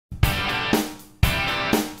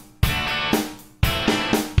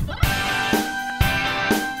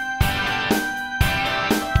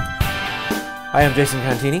Hi, I'm Jason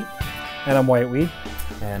Contini. And I'm Wyatt Weed.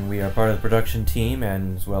 And we are part of the production team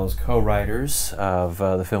and as well as co-writers of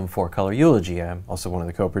the film Four Color Eulogy. I'm also one of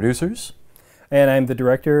the co-producers. And I'm the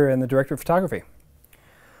director and the director of photography.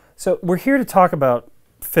 So we're here to talk about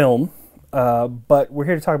film, but we're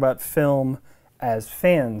here to talk about film as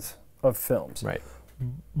fans of films. Right.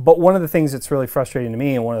 But one of the things that's really frustrating to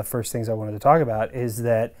me, and one of the first things I wanted to talk about, is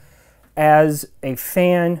that as a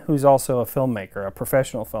fan who's also a filmmaker, a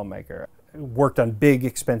professional filmmaker, worked on big,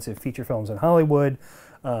 expensive feature films in Hollywood,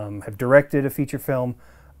 have directed a feature film,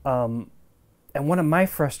 and one of my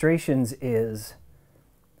frustrations is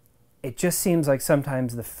it just seems like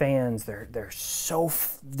sometimes the fans, they're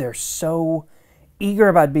so eager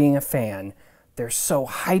about being a fan, they're so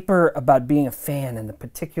hyper about being a fan in the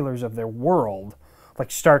particulars of their world, like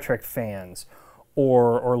Star Trek fans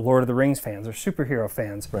or Lord of the Rings fans or superhero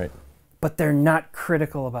fans, Right. but they're not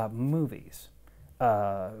critical about movies.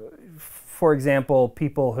 For example,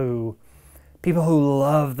 people who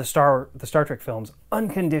love the Star Trek films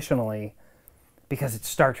unconditionally because it's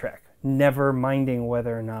Star Trek, never minding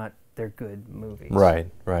whether or not they're good movies. Right,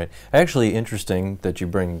 right. Actually, interesting that you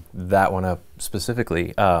bring that one up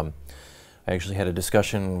specifically. I actually had a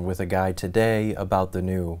discussion with a guy today about the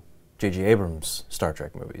new J.J. Abrams Star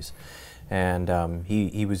Trek movies, and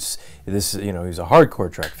he was he's a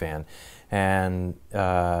hardcore Trek fan. And,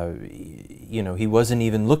 he wasn't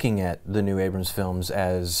even looking at the new Abrams films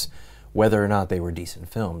as whether or not they were decent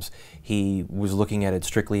films. He was looking at it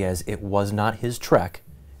strictly as it was not his Trek,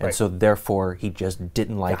 and right. so therefore he just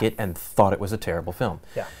didn't like it and thought it was a terrible film.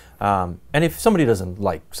 Yeah. And if somebody doesn't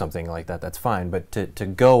like something like that, that's fine, but to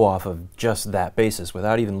go off of just that basis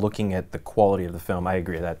without even looking at the quality of the film, I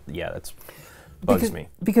agree that, that's bugs me.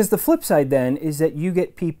 Because the flip side then is that you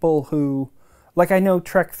get people who, like I know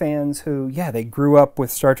Trek fans who, they grew up with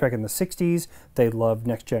Star Trek in the 60s, they loved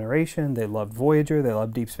Next Generation, they loved Voyager, they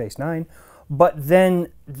loved Deep Space Nine, but then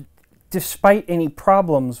despite any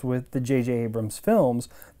problems with the J.J. Abrams films,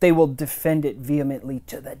 they will defend it vehemently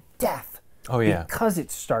to the death. Oh, yeah. Because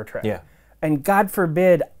it's Star Trek. Yeah. And God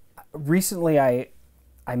forbid, recently I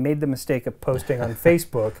made the mistake of posting on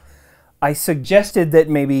Facebook, I suggested that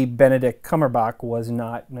maybe Benedict Cumberbatch was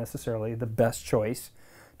not necessarily the best choice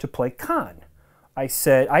to play Khan. I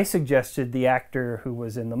suggested the actor who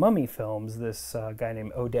was in the Mummy films, this guy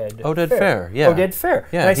named Oded Fehr. Yeah. Oded Fehr.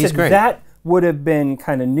 Yeah, and I he's said great. that would have been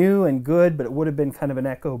kind of new and good, but it would have been kind of an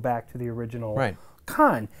echo back to the original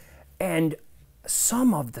Khan. And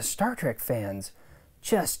some of the Star Trek fans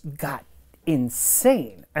just got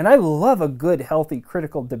insane. And I love a good, healthy,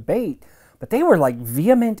 critical debate, but they were like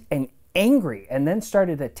vehement and angry and then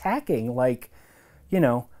started attacking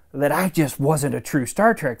that I just wasn't a true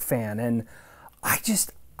Star Trek fan. And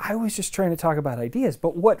I was just trying to talk about ideas.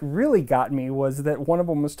 But what really got me was that one of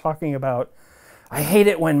them was talking about, I hate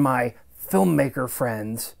it when my filmmaker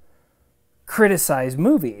friends criticize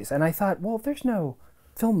movies. And I thought, well, there's no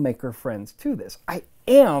filmmaker friends to this. I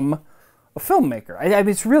am a filmmaker. I mean,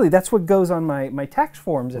 it's really, that's what goes on my tax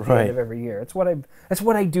forms at the end of every year. That's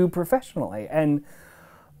what I do professionally. And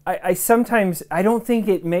I sometimes, I don't think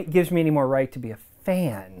it gives me any more right to be a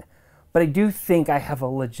fan, but I do think I have a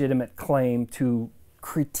legitimate claim to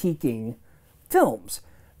critiquing films.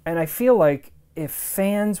 And I feel like if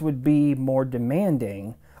fans would be more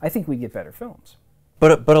demanding, I think we'd get better films.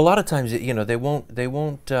 But a lot of times, they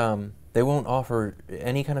won't offer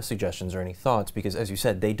any kind of suggestions or any thoughts because, as you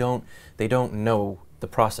said, they don't know the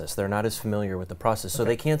process. They're not as familiar with the process, so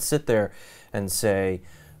they can't sit there and say,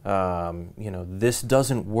 this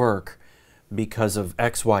doesn't work because of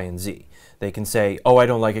X, Y, and Z. They can say, "Oh, I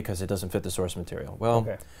don't like it because it doesn't fit the source material." Well,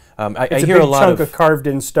 I hear a lot chunk of carved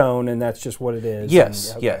in stone, and that's just what it is.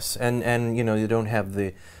 Yes, yes, and you don't have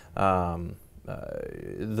the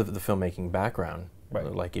filmmaking background,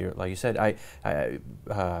 like you said. I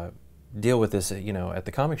deal with this, at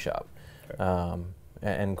the comic shop,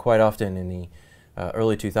 and quite often in the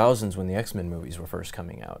early 2000s when the X-Men movies were first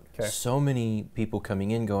coming out. So many people coming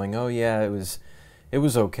in going, "Oh yeah, it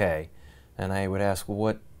was okay," and I would ask,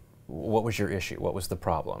 "Well, what was your issue? What was the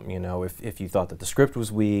problem? If you thought that the script was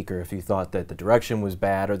weak, or if you thought that the direction was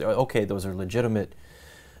bad, or okay, those are legitimate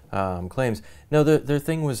claims. No, their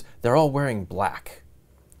thing was they're all wearing black."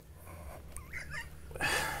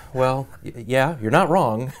 Well, yeah, you're not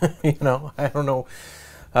wrong. I don't know.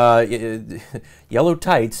 Yellow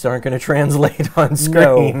tights aren't going to translate on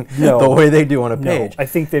screen the way they do on a page. I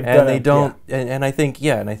think they've done. They don't, and I think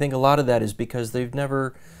a lot of that is because they've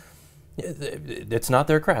never. It's not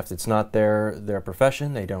their craft. It's not their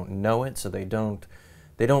profession. They don't know it, so they don't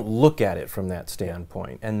they don't look at it from that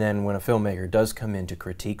standpoint. And then when a filmmaker does come in to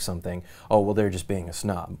critique something, oh, well, they're just being a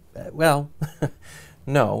snob. Well,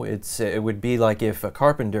 no, it would be like if a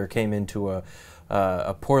carpenter came into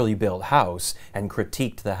a poorly built house and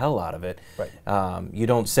critiqued the hell out of it. Right. You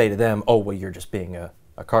don't say to them, oh, well, you're just being a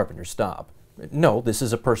carpenter snob. No, this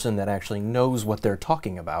is a person that actually knows what they're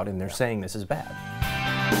talking about, and they're saying this is bad.